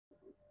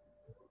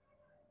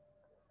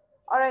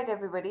All right,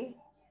 everybody.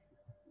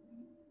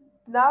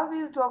 Now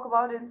we'll talk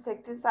about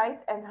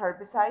insecticides and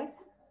herbicides,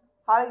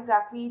 how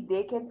exactly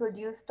they can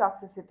produce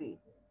toxicity.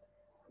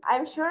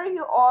 I'm sure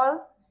you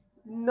all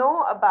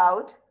know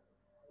about,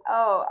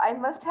 oh, I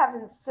must have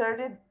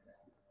inserted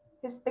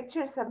his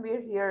picture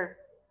somewhere here.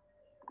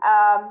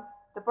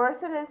 The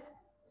person is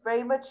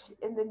very much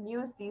in the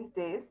news these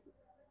days.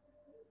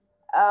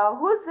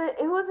 Who's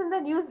in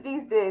the news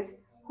these days?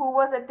 Who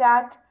was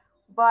attacked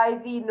by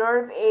the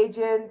nerve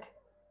agent?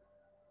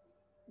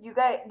 You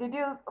guys, did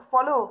you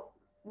follow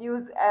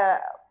news?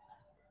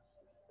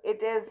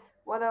 It is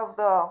one of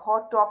the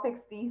hot topics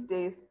these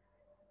days.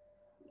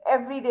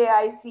 Every day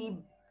I see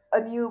a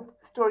new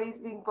stories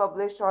being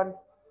published on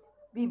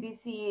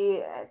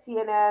BBC,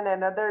 CNN,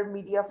 and other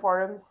media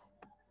forums.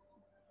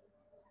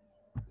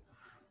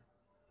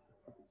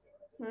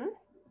 Hmm?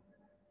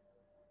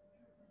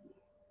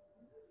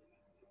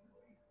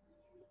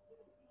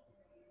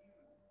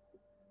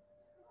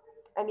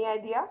 Any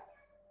idea?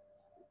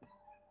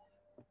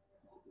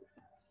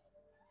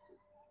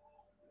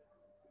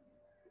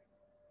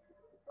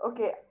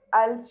 Okay,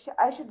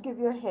 I should give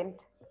you a hint.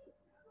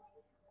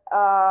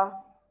 Uh,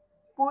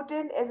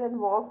 Putin is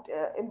involved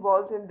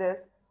in this.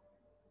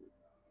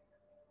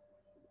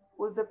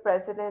 Who's the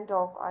president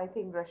of, I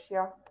think,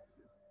 Russia?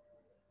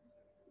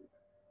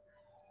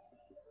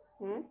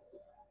 Hmm?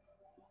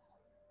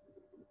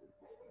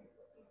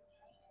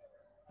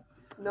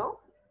 No,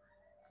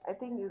 I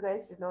think you guys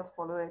did not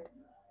follow it.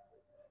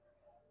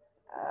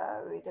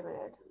 Wait a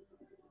minute.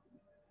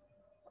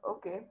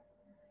 Okay,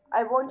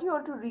 I want you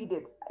all to read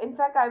it. In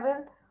fact, I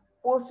will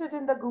post it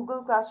in the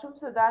Google Classroom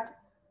so that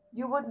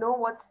you would know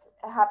what's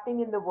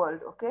happening in the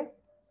world. Okay.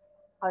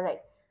 All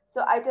right.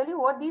 So I tell you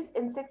what, these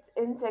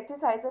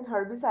insecticides and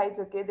herbicides,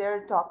 okay,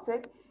 they're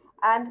toxic,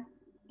 and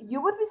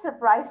you would be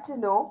surprised to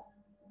know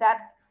that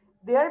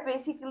they're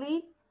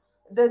basically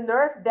the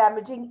nerve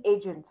damaging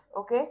agents.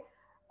 Okay,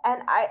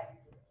 and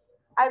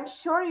I'm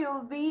sure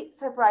you'll be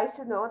surprised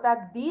to know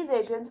that these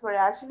agents were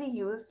actually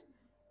used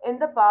in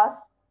the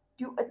past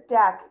to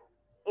attack.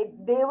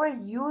 They were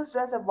used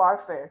as a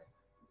warfare.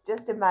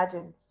 Just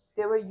imagine.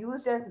 They were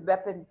used as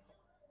weapons.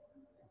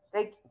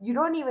 Like you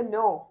don't even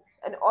know.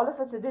 And all of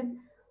a sudden,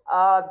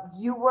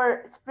 you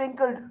were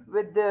sprinkled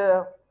with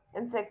the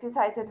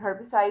insecticides and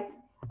herbicides,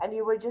 and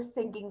you were just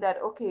thinking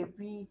that, okay,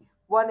 we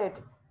won it,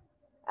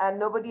 and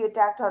nobody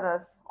attacked on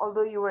us,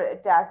 although you were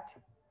attacked.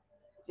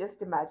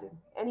 Just imagine.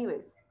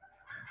 Anyways,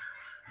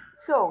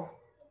 so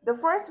the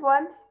first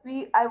one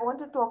I want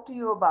to talk to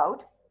you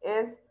about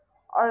is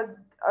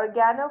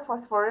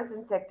organophosphorus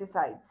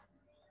insecticides.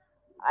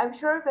 I'm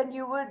sure when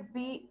you would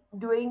be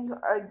doing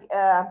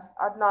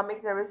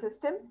autonomic nervous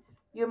system,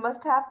 you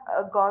must have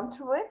gone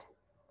through it.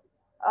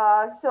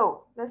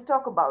 So let's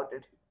talk about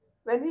it.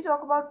 When we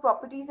talk about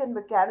properties and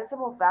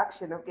mechanism of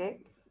action, okay,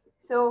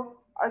 so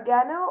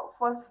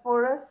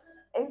organophosphorus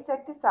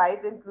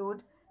insecticides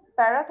include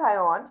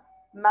parathion,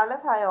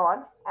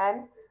 malathion,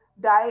 and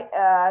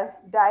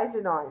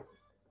diazinon.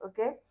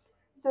 Okay,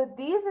 so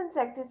these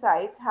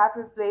insecticides have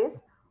replaced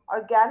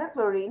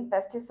organochlorine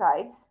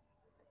pesticides,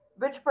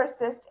 which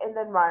persist in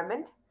the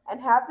environment and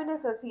have been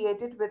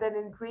associated with an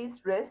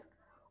increased risk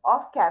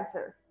of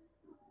cancer.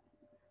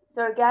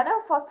 So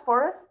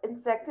organophosphorus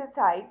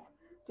insecticides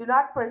do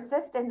not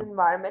persist in the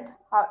environment.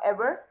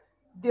 However,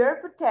 their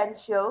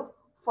potential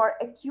for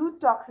acute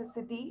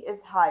toxicity is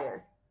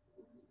higher.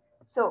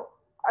 So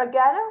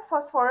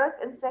organophosphorus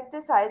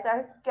insecticides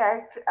are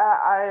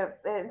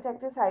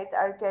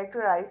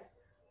characterized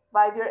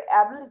by their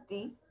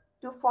ability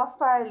to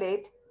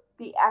phosphorylate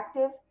the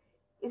active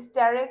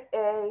esteric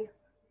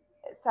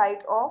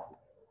site of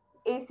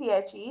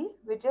ACHE,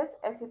 which is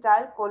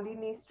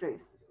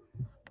acetylcholinesterase.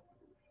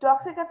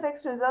 Toxic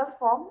effects result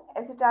from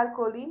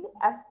acetylcholine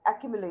as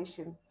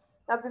accumulation.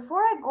 Now,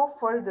 before I go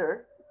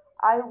further,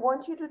 I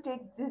want you to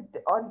take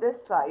on this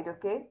slide,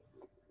 okay?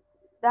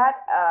 That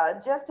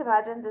just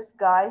imagine this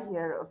guy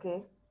here,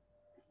 okay?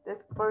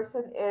 This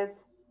person is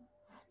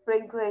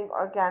sprinkling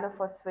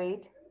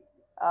organophosphate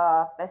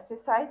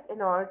pesticides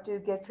in order to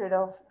get rid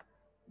of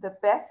the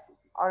pests,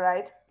 all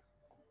right?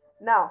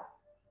 Now,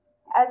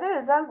 as a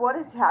result, what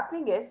is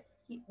happening is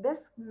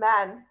this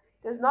man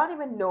does not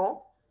even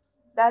know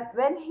that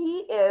when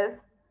he is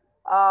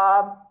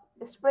um,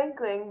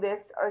 sprinkling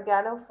this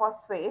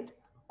organophosphate,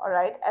 all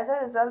right, as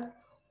a result,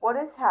 what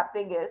is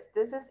happening is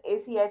this is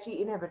ACHE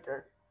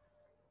inhibitor.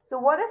 So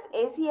what does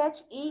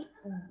ACHE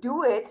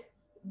do it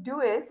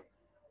do is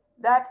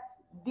that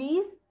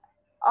these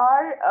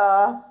are,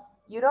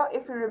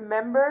 if you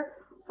remember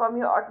from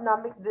your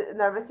autonomic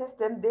nervous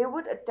system, they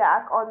would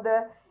attack on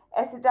the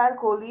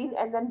acetylcholine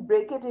and then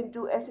break it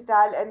into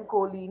acetyl and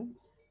choline,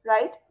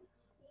 right?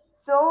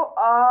 So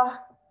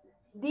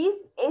these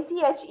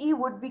ACHE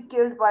would be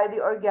killed by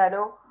the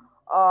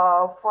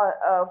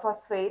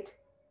phosphate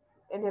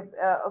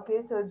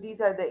okay, so these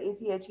are the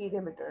ACHE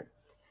inhibitor.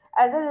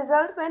 As a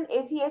result, when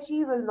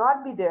ACHE will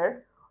not be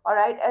there, all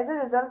right, as a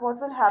result, what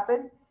will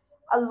happen?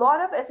 A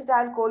lot of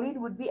acetylcholine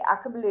would be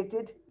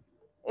accumulated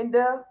in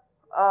the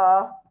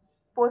uh,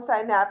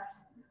 postsynapse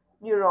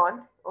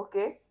neuron.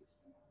 Okay,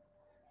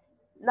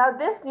 now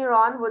this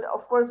neuron would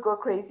of course go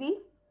crazy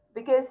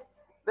because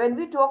when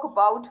we talk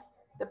about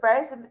the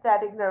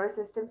parasympathetic nervous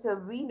system, so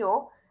we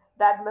know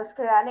that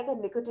muscarinic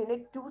and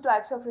nicotinic two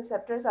types of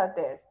receptors are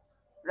there,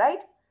 right?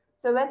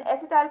 So when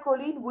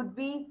acetylcholine would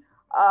be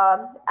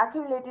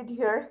accumulated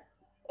here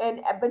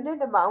in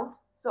abundant amount,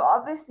 so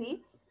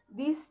obviously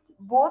these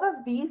both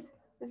of these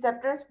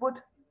receptors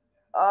would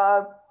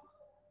uh,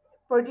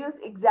 produce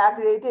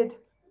exaggerated,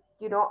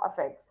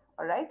 effects.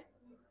 All right.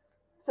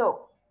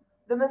 So,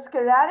 the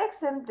muscarinic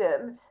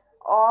symptoms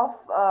of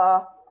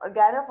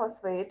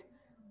organophosphate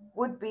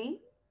would be,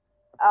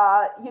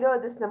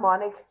 this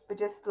mnemonic,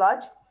 which is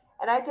sludge,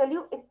 and I tell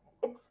you,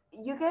 it's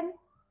you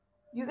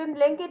can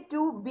link it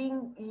to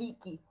being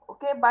leaky.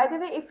 Okay. By the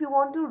way, if you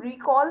want to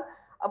recall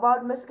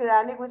about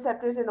muscarinic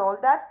receptors and all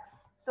that,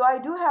 so I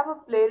do have a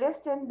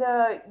playlist in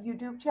the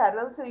YouTube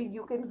channel, so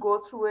you can go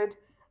through it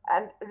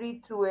and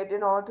read through it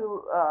in order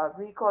to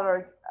recall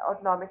our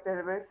autonomic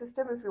nervous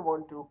system if you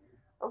want to.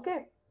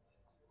 Okay.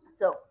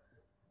 So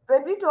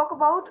when we talk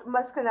about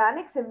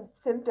muscarinic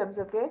symptoms,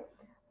 okay,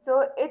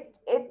 so it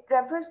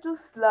refers to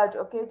sludge,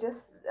 okay,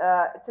 just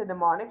it's a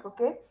mnemonic,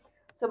 okay.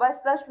 So by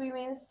sludge we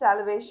mean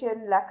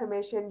salivation,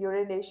 lacrimation,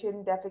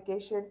 urination,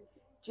 defecation,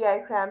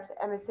 GI cramps,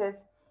 emesis.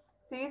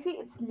 So you see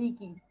it's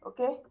leaky,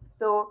 okay.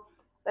 So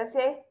let's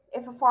say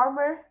if a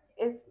farmer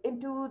is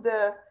into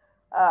the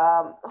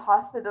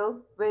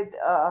hospital with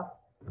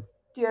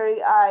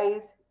teary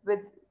eyes, with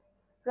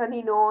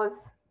runny nose,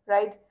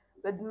 right,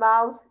 with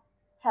mouth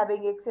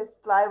having excess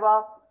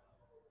saliva.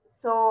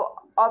 So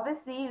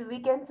obviously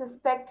we can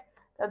suspect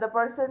that the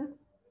person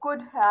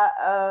could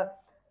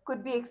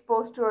be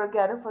exposed to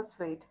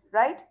organophosphate,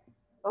 right?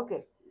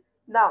 Okay.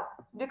 Now,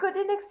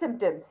 nicotinic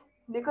symptoms.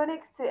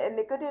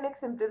 Nicotinic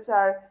symptoms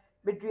are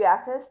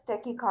mydriasis,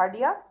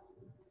 tachycardia,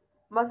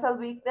 muscle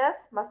weakness,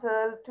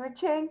 muscle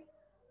twitching,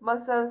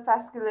 muscle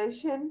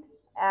fasciculation,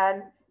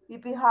 and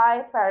BP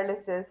high,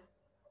 paralysis,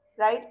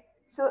 right?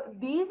 So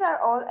these are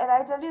all, and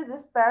I tell you,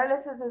 this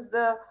paralysis is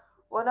the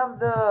one of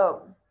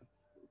the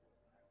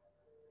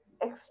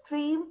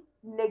extreme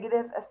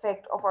negative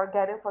effect of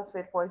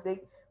organophosphate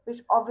poisoning,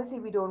 which obviously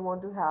we don't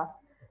want to have.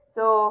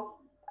 So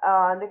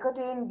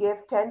nicotine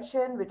gives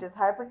tension, which is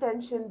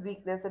hypertension,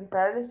 weakness, and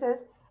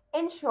paralysis.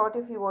 In short,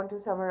 if you want to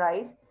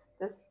summarize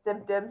the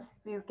symptoms,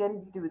 you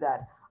can do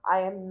that. I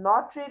am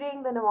not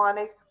treating the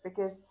mnemonic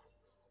because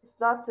it's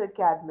not so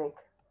academic,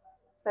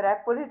 but I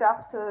put it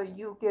up so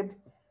you could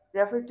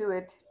refer to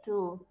it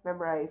to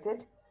memorize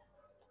it.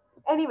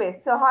 Anyway,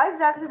 so how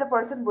exactly the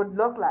person would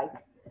look like?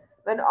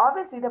 When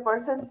obviously the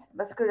person's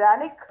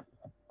muscarinic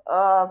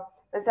uh,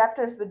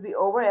 receptors would be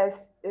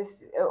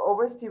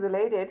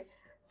overstimulated.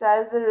 So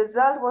as a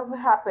result, what would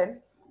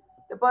happen?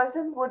 The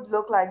person would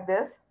look like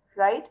this,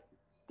 right?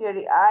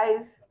 Teary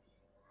eyes,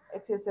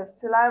 excessive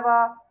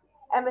saliva,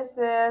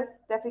 emesis,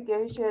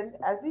 defecation,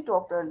 as we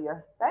talked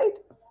earlier, right?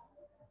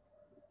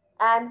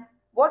 And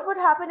what would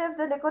happen if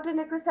the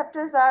nicotinic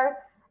receptors are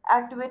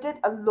activated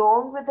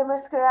along with the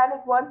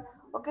muscarinic one?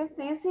 Okay,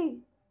 so you see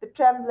the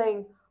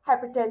trembling,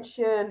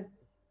 hypertension,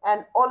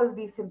 and all of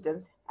these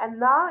symptoms. And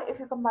now, if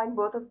you combine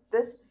both of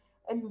this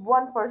in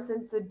one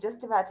person, so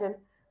just imagine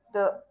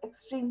the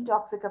extreme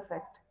toxic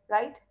effect,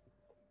 right?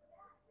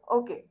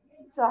 Okay,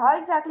 so how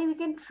exactly we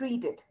can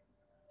treat it?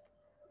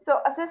 So,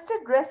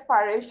 assisted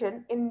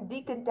respiration in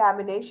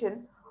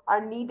decontamination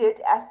are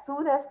needed as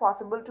soon as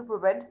possible to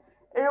prevent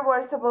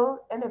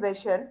irreversible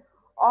inhibition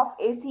of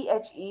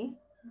ACHE,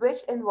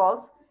 which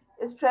involves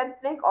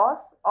strengthening of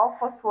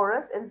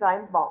phosphorus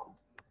enzyme bond.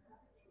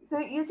 So,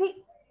 you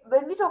see,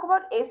 when we talk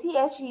about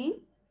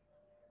ACHE,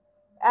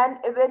 and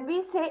when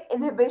we say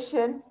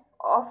inhibition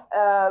of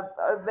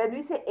or when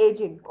we say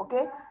aging,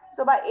 okay,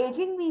 so by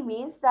aging we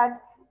means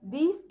that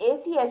these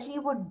ACHE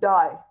would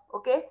die,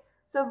 okay.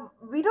 So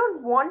we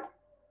don't want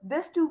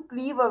this to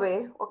cleave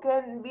away, okay,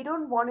 and we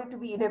don't want it to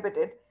be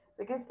inhibited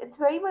because it's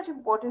very much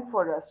important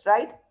for us,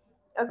 right?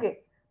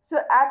 Okay,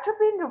 so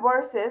atropine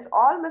reverses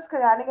all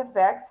muscarinic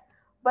effects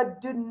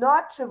but do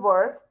not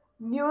reverse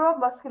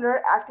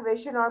neuromuscular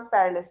activation or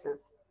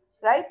paralysis,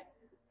 right?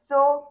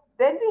 So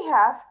then we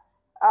have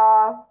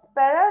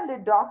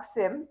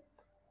paralidoxim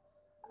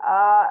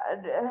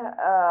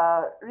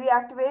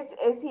reactivates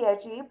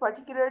ACHE,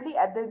 particularly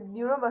at the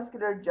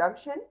neuromuscular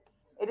junction.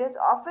 It is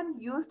often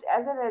used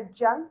as an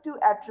adjunct to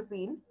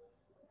atropine.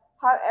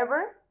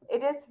 However,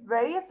 it is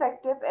very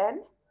effective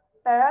in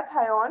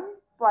parathion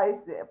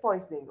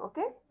poisoning.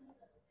 Okay,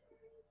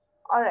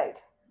 all right.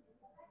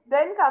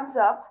 Then comes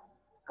up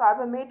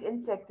carbamate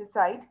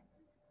insecticide.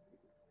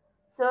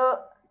 So,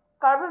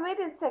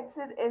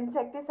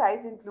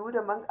 insecticides include,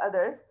 among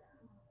others,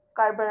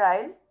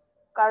 carbaryl,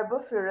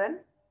 carbofuran,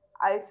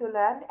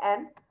 isolan,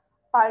 and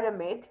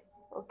pyramate.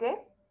 Okay,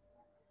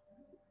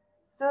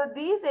 so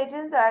these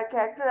agents are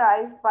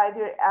characterized by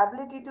their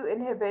ability to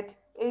inhibit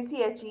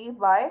ACHE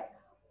by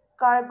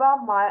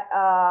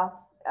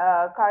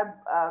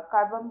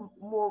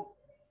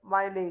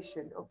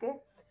carbamylation. Okay,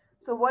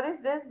 so what is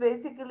this?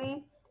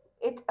 Basically,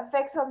 it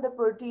affects on the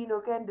protein,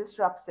 okay, and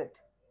disrupts it.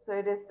 So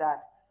it is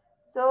that.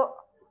 So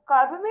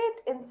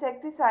carbamate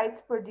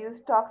insecticides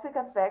produce toxic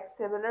effects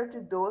similar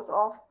to those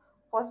of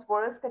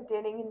phosphorus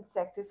containing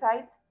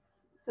insecticides.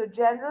 So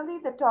generally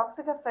the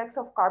toxic effects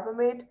of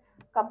carbamate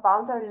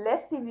compounds are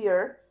less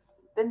severe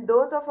than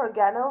those of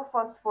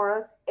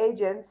organophosphorus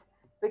agents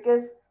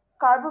because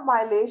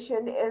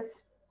carbamylation is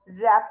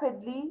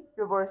rapidly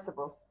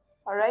reversible.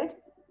 All right.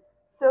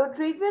 So,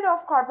 treatment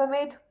of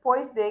carbamate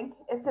poisoning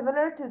is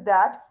similar to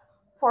that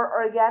for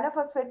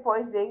organophosphate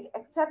poisoning,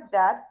 except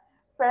that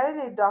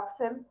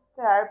pyrrolidoxim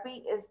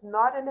therapy is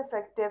not an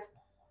effective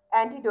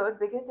antidote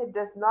because it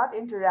does not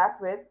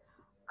interact with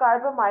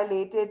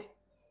carbamylated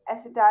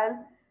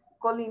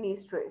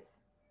acetylcholinesterase.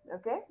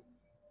 Okay.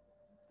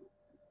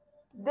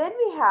 Then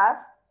we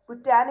have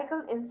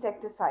botanical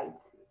insecticides.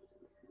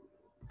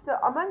 So,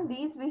 among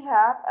these, we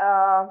have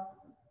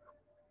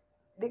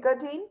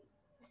nicotine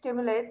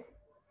stimulates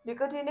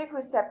nicotinic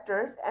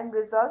receptors and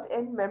result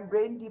in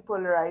membrane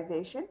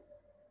depolarization.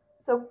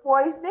 So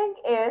poisoning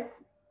is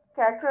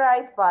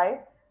characterized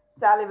by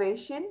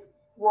salivation,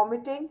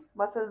 vomiting,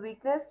 muscle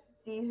weakness,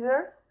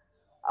 seizure,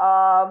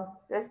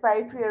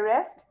 respiratory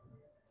arrest.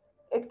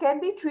 It can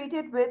be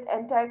treated with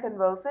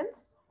anticonvulsants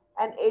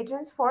and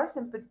agents for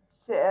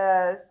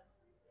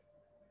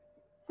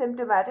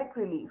symptomatic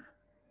relief.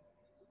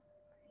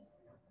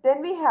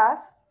 Then we have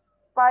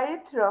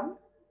pyrethrum,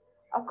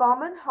 a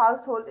common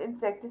household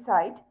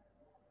insecticide,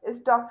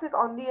 is toxic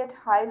only at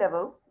high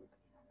level.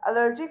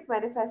 Allergic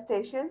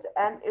manifestations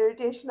and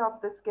irritation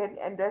of the skin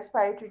and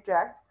respiratory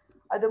tract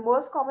are the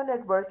most common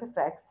adverse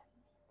effects.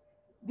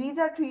 These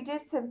are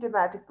treated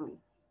symptomatically.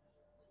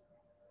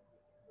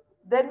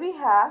 Then we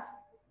have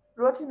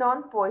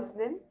rotenone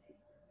poisoning.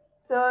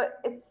 So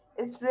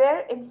it's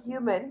rare in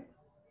human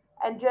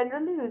and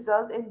generally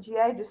result in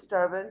GI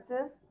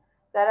disturbances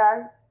that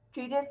are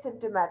treated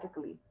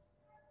symptomatically.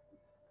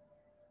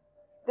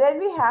 Then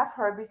we have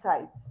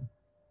herbicides.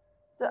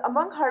 So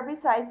among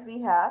herbicides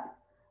we have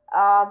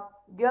um,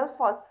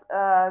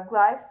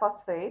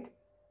 glyphosate,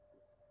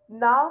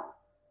 now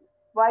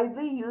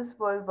widely used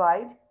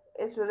worldwide,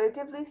 is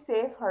relatively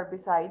safe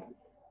herbicide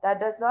that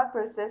does not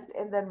persist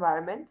in the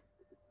environment.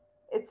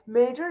 Its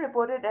major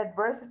reported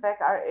adverse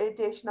effects are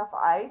irritation of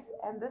eyes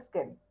and the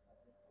skin.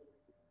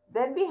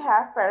 Then we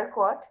have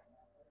paraquat.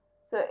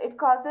 So it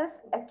causes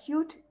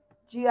acute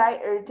GI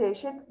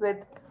irritation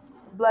with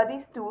bloody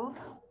stools,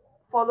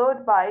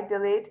 followed by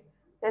delayed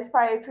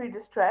respiratory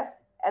distress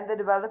and the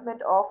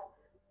development of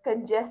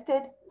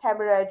congested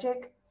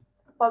hemorrhagic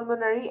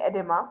pulmonary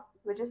edema,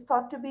 which is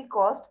thought to be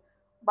caused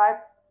by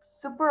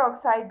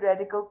superoxide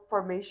radical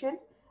formation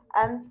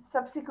and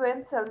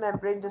subsequent cell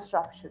membrane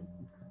disruption.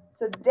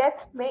 So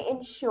death may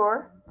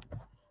ensue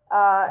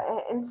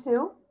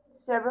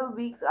several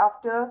weeks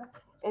after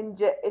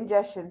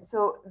ingestion.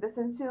 So this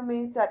ensue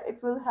means that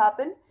it will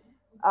happen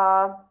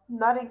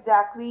not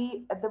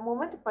exactly at the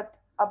moment, but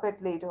a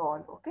bit later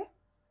on. Okay.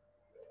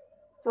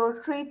 So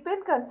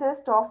treatment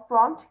consists of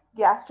prompt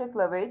gastric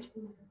lavage,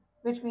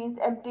 which means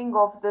emptying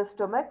of the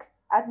stomach,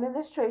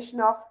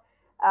 administration of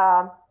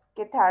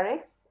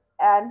cathartics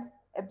and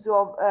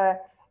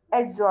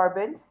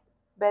adsorbents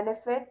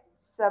benefit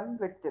some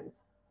victims.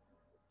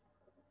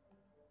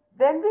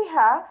 Then we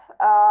have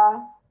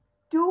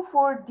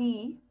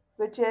 2,4-D,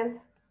 which is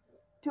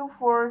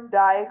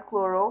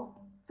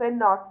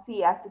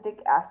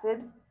 2,4-dichlorophenoxyacetic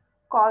acid,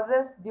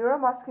 causes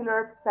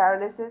neuromuscular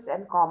paralysis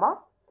and coma.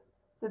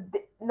 So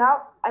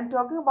now I'm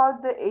talking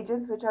about the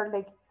agents which are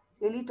like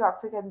really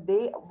toxic and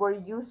they were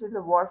used in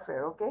the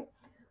warfare. Okay,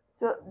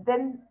 so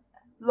then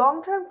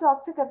long-term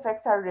toxic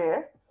effects are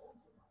rare.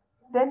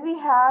 Then we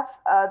have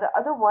the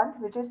other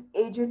one, which is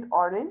Agent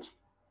Orange,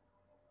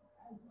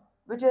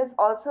 which is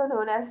also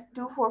known as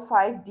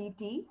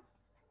 2,4,5-DT,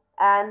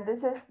 and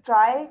this is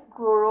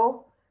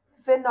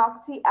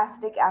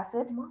trichlorophenoxyacetic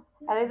acid,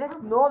 and it is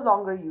no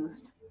longer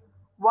used.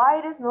 Why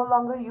it is no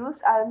longer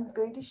used, I'm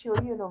going to show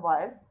you in a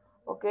while.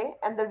 Okay,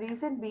 and the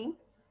reason being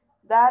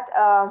that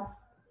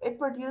it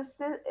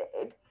produces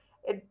it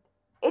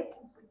it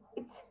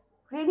it's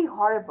really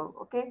horrible.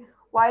 Okay,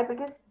 why?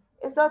 Because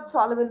it's not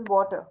soluble in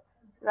water,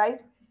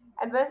 right?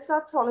 And when it's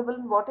not soluble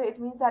in water, it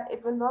means that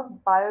it will not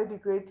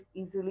biodegrade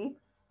easily,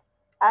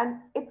 and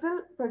it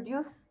will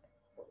produce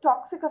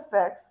toxic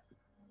effects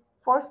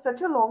for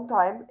such a long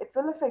time. It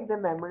will affect the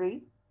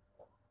memory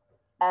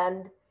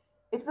and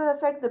it will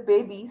affect the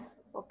babies.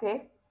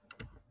 Okay,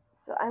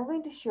 so I'm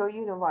going to show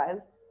you in a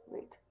while.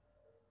 Wait,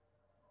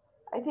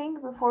 I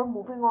think before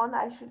moving on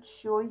I should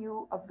show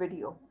you a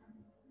video.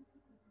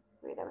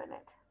 Wait a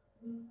minute.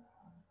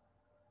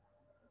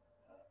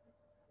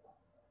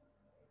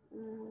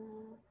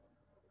 Mm,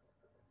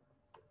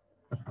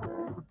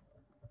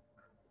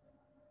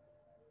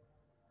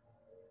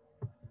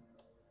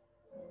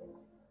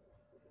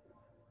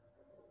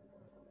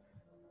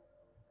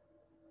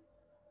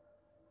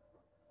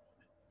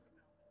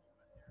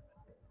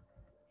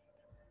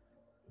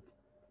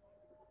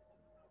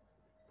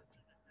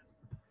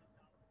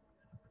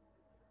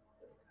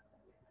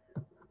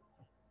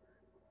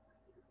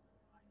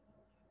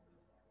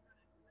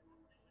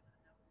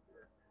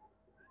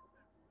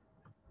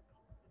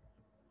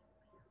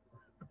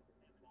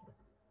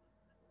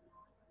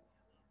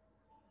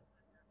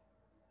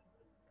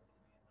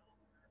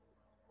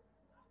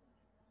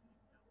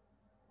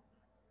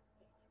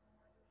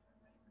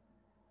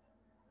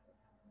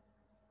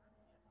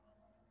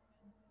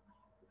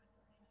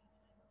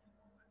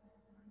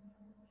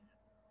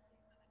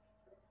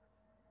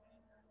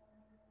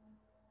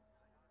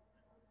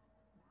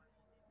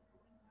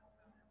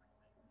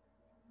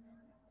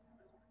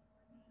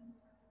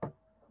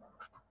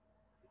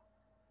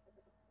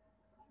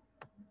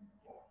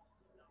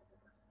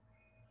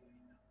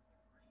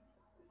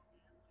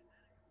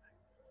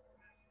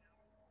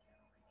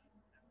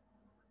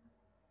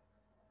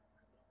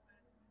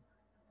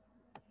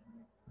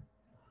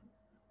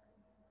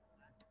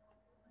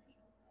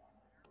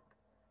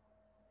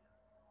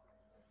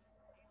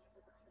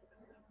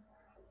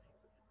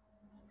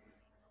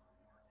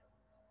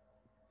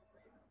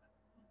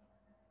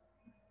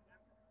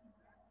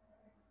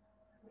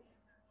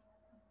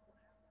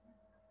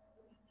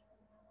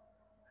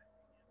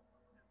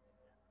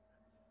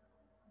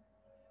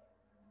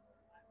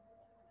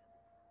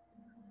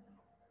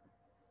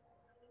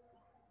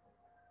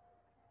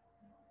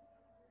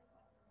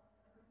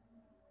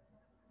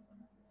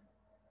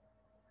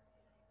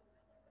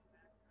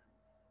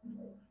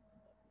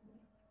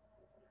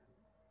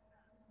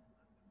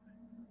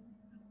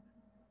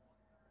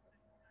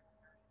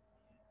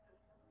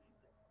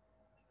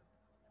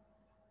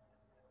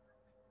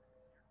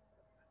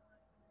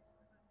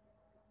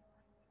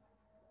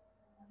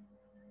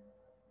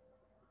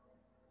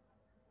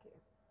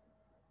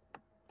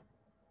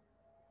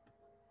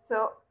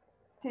 So,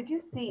 did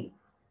you see?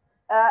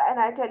 And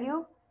I tell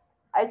you,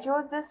 I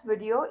chose this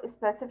video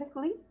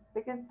specifically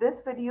because this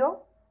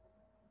video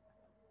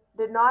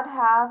did not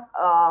have,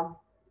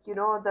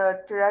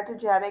 the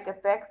teratogenic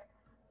effects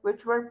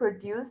which were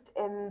produced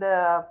in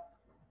the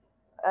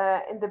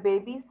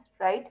babies,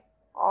 right,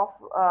 of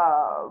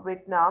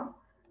Vietnam.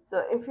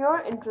 So if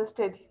you're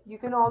interested, you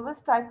can always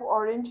type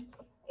orange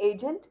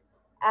agent,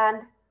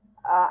 and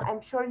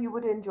I'm sure you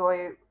would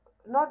enjoy,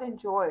 not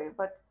enjoy,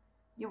 but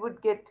you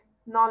would get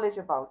knowledge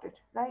about it,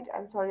 right?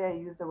 I'm sorry I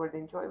used the word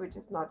enjoy, which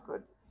is not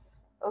good.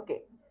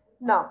 Okay,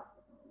 now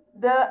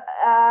the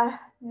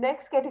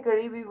next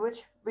category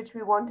which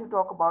we want to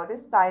talk about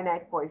is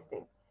cyanide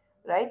poisoning,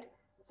 right?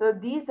 So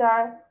these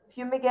are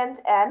fumigants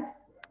and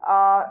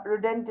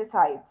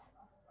rodenticides.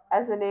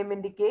 As the name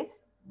indicates,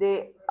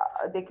 they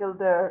kill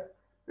the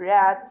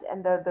rats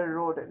and the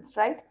rodents,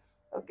 right?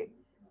 Okay.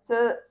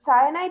 So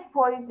cyanide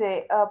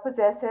poison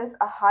possesses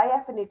a high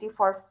affinity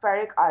for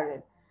ferric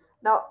iron.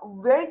 Now,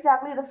 where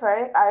exactly the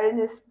ferric iron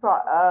is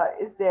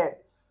there?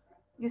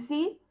 You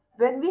see,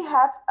 when we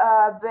have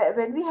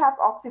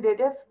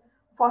oxidative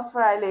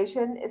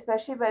phosphorylation,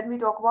 especially when we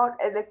talk about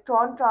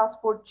electron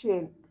transport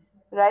chain,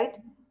 right,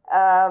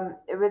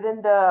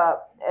 within the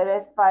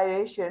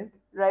respiration,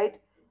 right,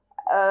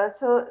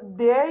 so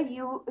there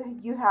you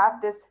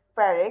have this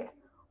ferric,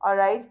 all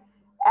right,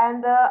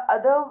 and the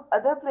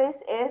other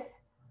place is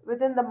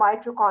within the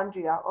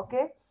mitochondria,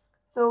 okay.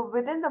 So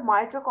within the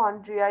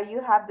mitochondria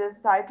you have this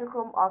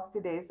cytochrome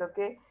oxidase,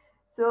 okay.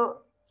 So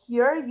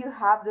here you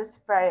have this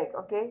ferric,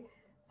 okay.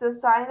 So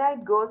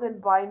cyanide goes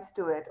and binds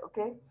to it,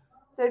 okay.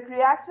 So it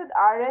reacts with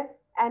iron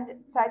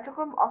and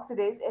cytochrome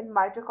oxidase in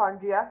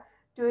mitochondria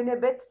to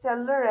inhibit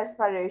cellular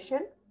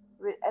respiration,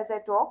 as I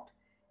talked,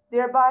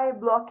 thereby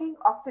blocking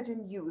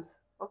oxygen use.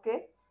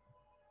 Okay.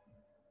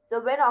 So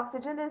when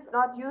oxygen is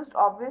not used,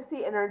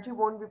 obviously energy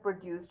won't be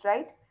produced,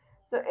 right?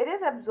 So it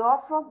is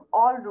absorbed from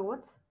all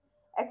roots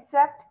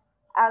except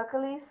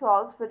alkali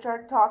salts, which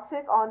are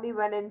toxic only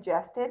when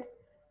ingested.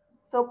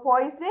 So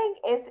poisoning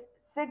is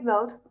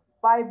signaled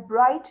by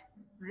bright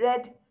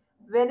red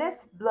venous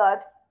blood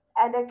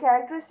and a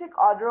characteristic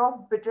odor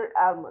of bitter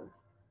almonds.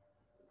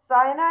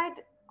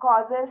 Cyanide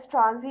causes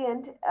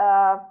transient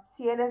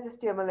CNS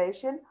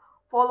stimulation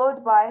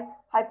followed by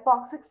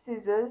hypoxic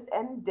seizures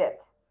and death.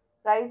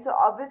 Right? So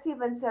obviously,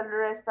 when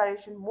cellular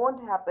respiration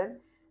won't happen,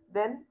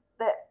 then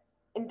the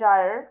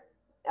entire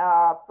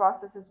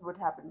processes would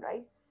happen.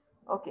 Right?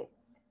 Okay.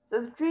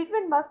 So the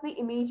treatment must be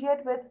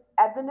immediate with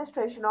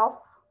administration of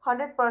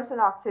 100%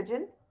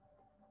 oxygen.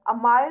 A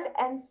mild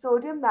and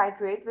sodium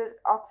nitrate which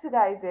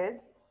oxidizes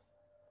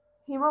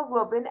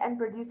hemoglobin and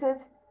produces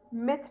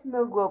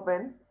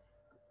methemoglobin,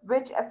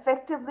 which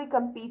effectively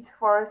competes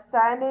for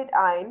cyanide,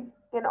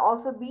 can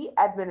also be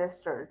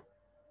administered.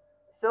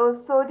 So,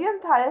 sodium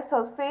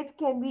thiosulfate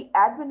can be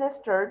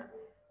administered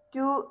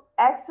to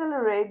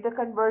accelerate the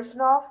conversion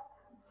of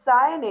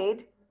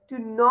cyanide to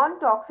non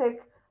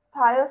toxic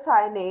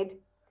thiocyanate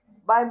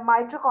by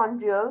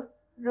mitochondrial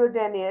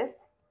rodenase.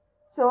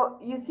 So,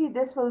 you see,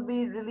 this will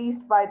be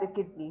released by the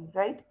kidney,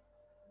 right?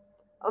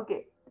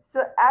 Okay,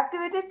 so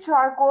activated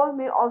charcoal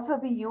may also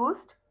be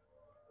used.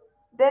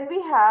 Then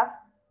we have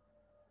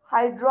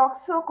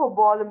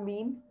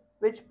hydroxycobalamin,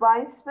 which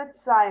binds with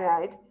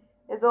cyanide,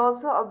 is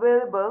also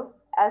available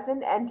as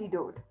an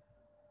antidote.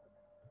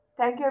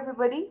 Thank you,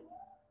 everybody.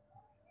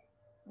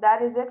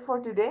 That is it for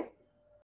today.